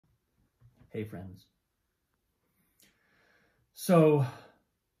Hey friends. So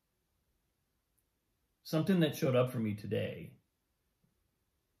something that showed up for me today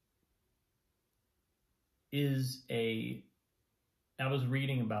is I was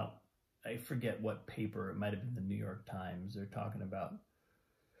reading about, I forget what paper, it might have been the New York Times. They're talking about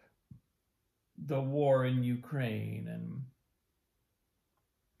the war in Ukraine and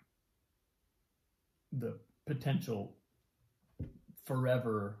the potential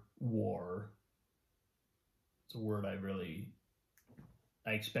forever war. It's a word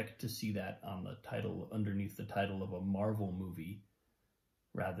I expect to see that on the title, underneath the title of a Marvel movie,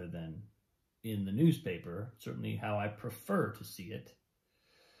 rather than in the newspaper. Certainly how I prefer to see it.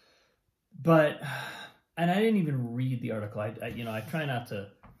 But, and I didn't even read the article. I try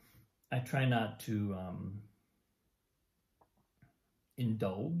not to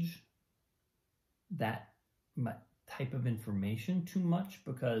indulge that type of information too much,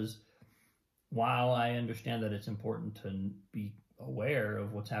 because while I understand that it's important to be aware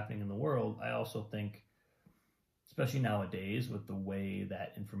of what's happening in the world, I also think, especially nowadays with the way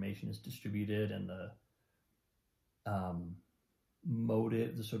that information is distributed and the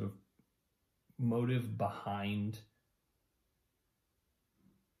motive, the sort of motive behind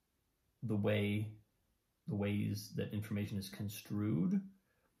the ways that information is construed,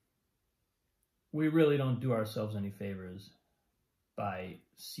 we really don't do ourselves any favors by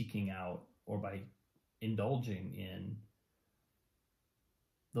seeking out or by indulging in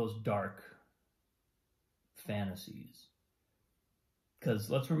those dark fantasies. Because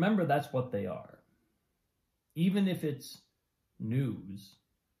let's remember, that's what they are. Even if it's news,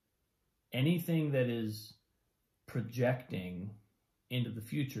 anything that is projecting into the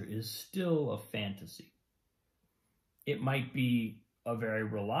future is still a fantasy. It might be a very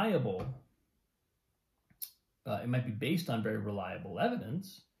reliable, it might be based on very reliable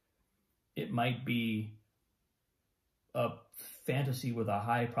evidence. It might be a fantasy with a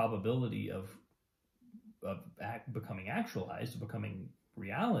high probability of becoming actualized, becoming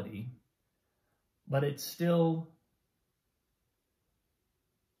reality, but it's still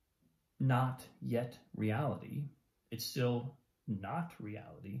not yet reality. It's still not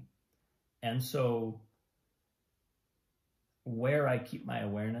reality. And so where I keep my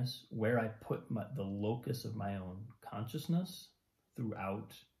awareness, where I put the locus of my own consciousness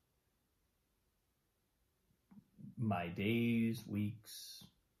throughout my days, weeks,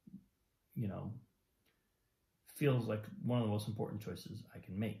 feels like one of the most important choices I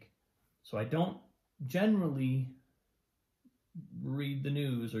can make. So I don't generally read the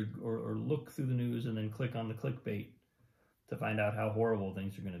news or look through the news and then click on the clickbait to find out how horrible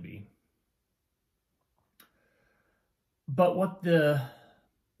things are going to be. But what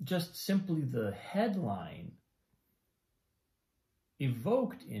just simply the headline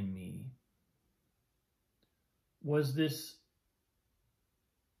evoked in me was this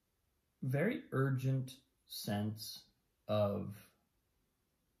very urgent sense of,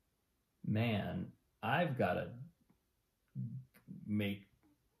 man, I've got to make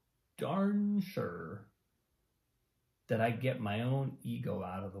darn sure that I get my own ego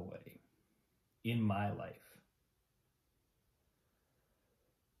out of the way in my life.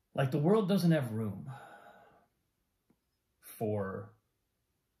 Like, the world doesn't have room for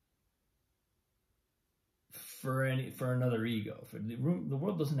another ego. The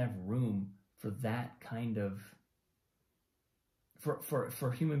world doesn't have room for that kind of,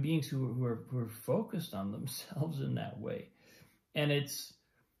 for human beings who are focused on themselves in that way. And it's,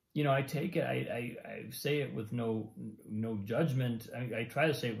 I take it, I say it with no judgment. I try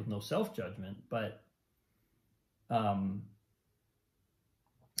to say it with no self-judgment, but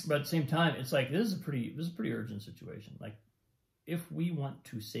at the same time, it's like, this is a pretty urgent situation. Like, if we want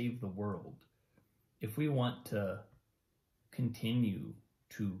to save the world, if we want to continue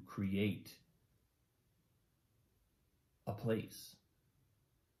to create a place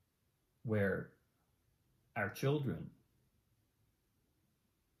where our children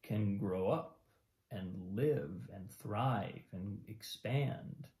can grow up and live and thrive and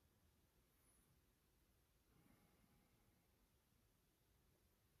expand,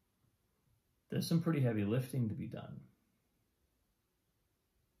 there's some pretty heavy lifting to be done.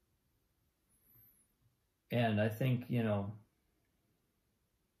 And I think,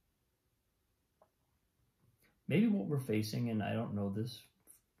 maybe what we're facing, and I don't know this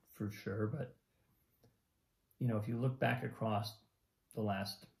for sure, but, if you look back across the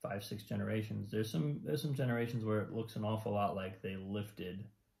last 5-6 generations, there's some generations where it looks an awful lot like they lifted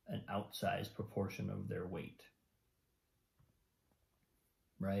an outsized proportion of their weight,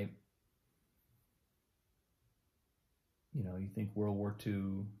 right? You think World War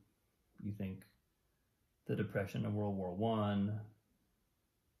II, You think the Depression of World War I,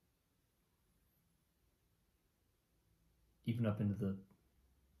 even up into the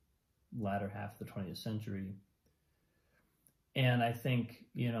latter half of the 20th century. And I think,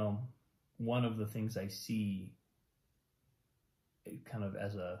 one of the things I see kind of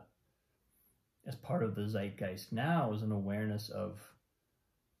as part of the zeitgeist now is an awareness of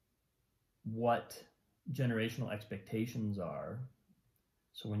what generational expectations are.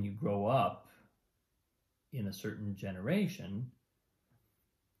 So when you grow up in a certain generation,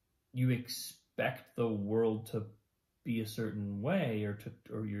 you expect the world to be a certain way,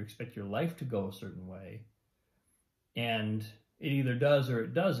 or you expect your life to go a certain way, and it either does or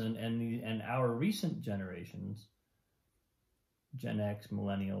it doesn't. And our recent generations, Gen X,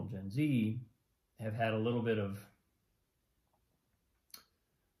 Millennial, Gen Z, have had a little bit of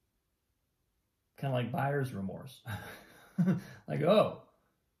kind of like buyer's remorse. Like, oh,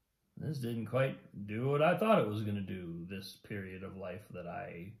 this didn't quite do what I thought it was going to do, this period of life that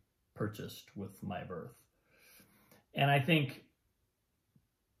I purchased with my birth. And I think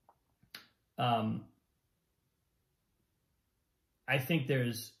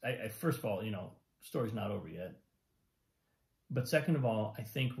there's, first of all, story's not over yet. But second of all, I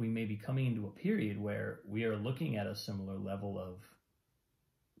think we may be coming into a period where we are looking at a similar level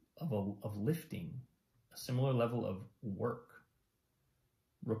of lifting, a similar level of work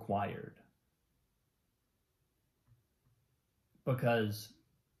required. Because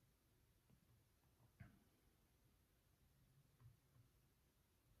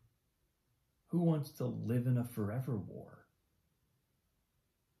who wants to live in a forever war?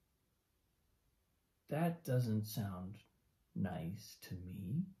 That doesn't sound nice to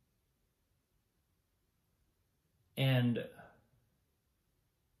me. And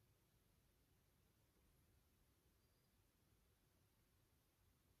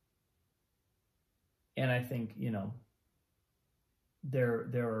I think, there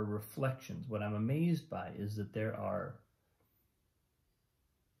are reflections. What I'm amazed by is that there are,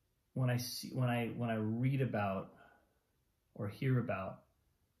 when I read about or hear about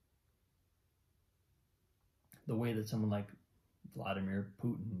the way that someone like Vladimir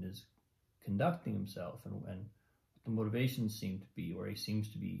Putin is conducting himself, and what the motivations seem to be, where he seems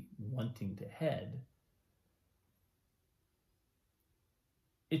to be wanting to head,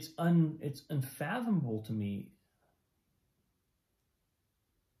 it's unfathomable to me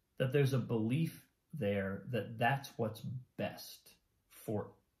that there's a belief there that that's what's best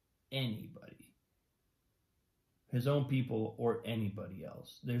for anybody, his own people or anybody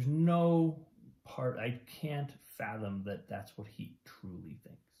else. There's no part, I can't fathom that that's what he truly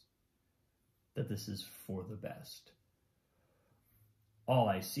thinks, that this is for the best. All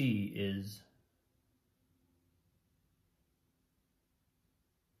I see is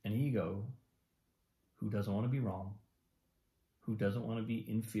an ego who doesn't want to be wrong, who doesn't want to be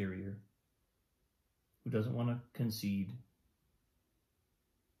inferior, who doesn't want to concede.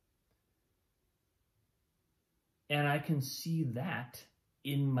 And I can see that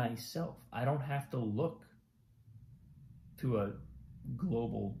in myself. I don't have to look to a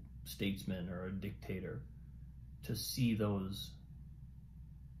global statesman or a dictator to see those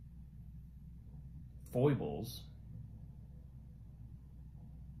foibles.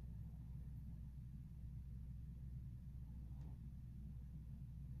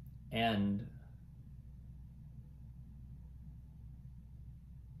 And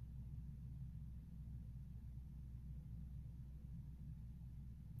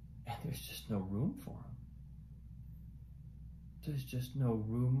there's just no room for him. There's just no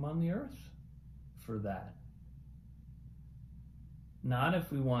room on the earth for that. Not if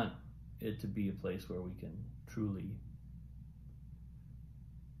we want it to be a place where we can truly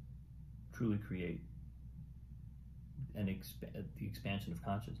create the expansion of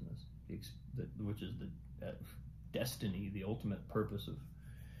consciousness, which is the destiny, the ultimate purpose of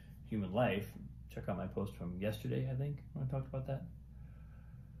human life. Check out my post from yesterday, I think, when I talked about that.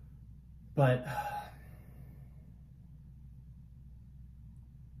 But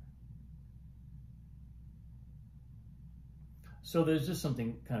so there's just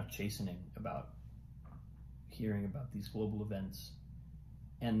something kind of chastening about hearing about these global events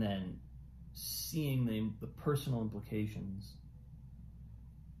and then seeing the personal implications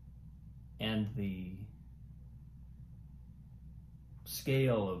and the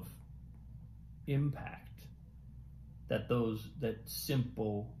scale of impact that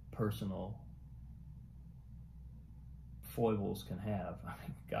simple personal foibles can have. I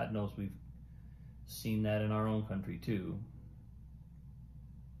mean, God knows we've seen that in our own country too.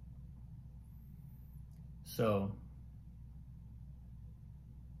 So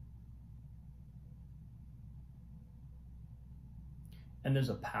And there's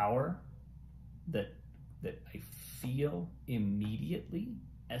a power that I feel immediately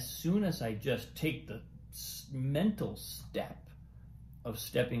as soon as I just take the mental step of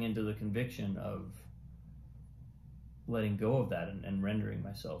stepping into the conviction of letting go of that and rendering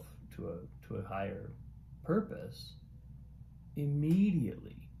myself to a higher purpose.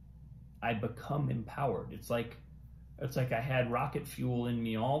 Immediately I become empowered. It's like I had rocket fuel in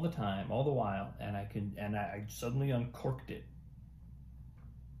me all the time, all the while, and I suddenly uncorked it.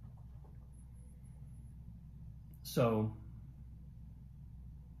 So,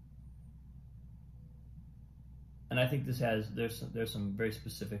 and I think there's some very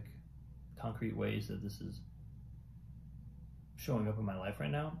specific, concrete ways that this is showing up in my life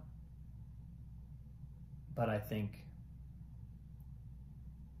right now. But I think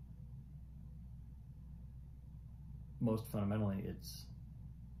most fundamentally,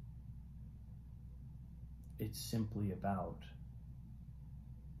 it's simply about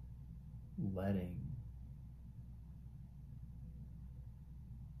letting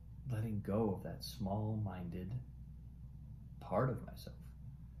go of that small-minded part of myself,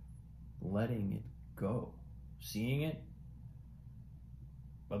 letting it go, seeing it,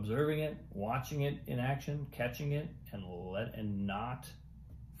 observing it, watching it in action, catching it, and not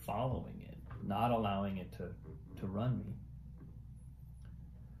following it, not allowing it to run me.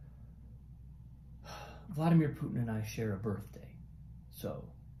 Vladimir Putin and I share a birthday, so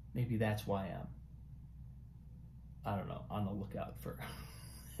maybe that's why I don't know, on the lookout for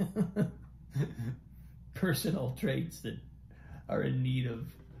personal traits that are in need of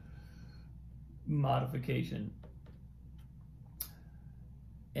modification.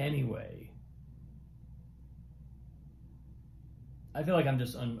 Anyway, I feel like I'm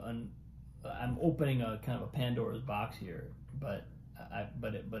just I'm opening a kind of a Pandora's box here, but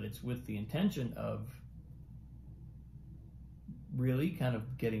it's with the intention of really kind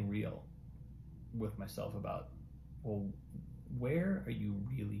of getting real with myself about, well, where are you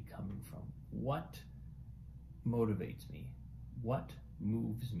really coming from? What motivates me? What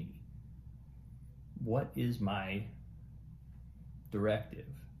moves me? What is my directive?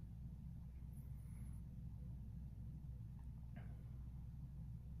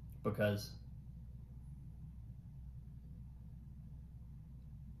 Because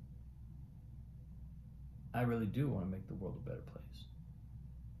I really do want to make the world a better place.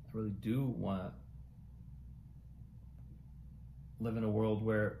 I really do want to live in a world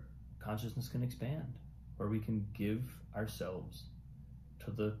where consciousness can expand, where we can give ourselves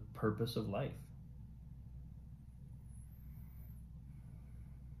to the purpose of life.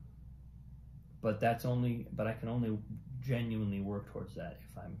 But I can only genuinely work towards that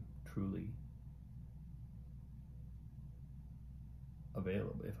if I'm truly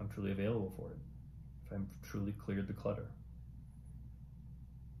available for it, if I'm truly cleared the clutter.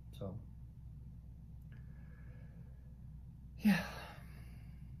 So, yeah,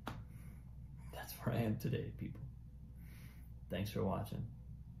 that's where I am today, people. Thanks for watching.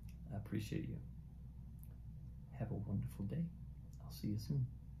 I appreciate you. Have a wonderful day. I'll see you soon.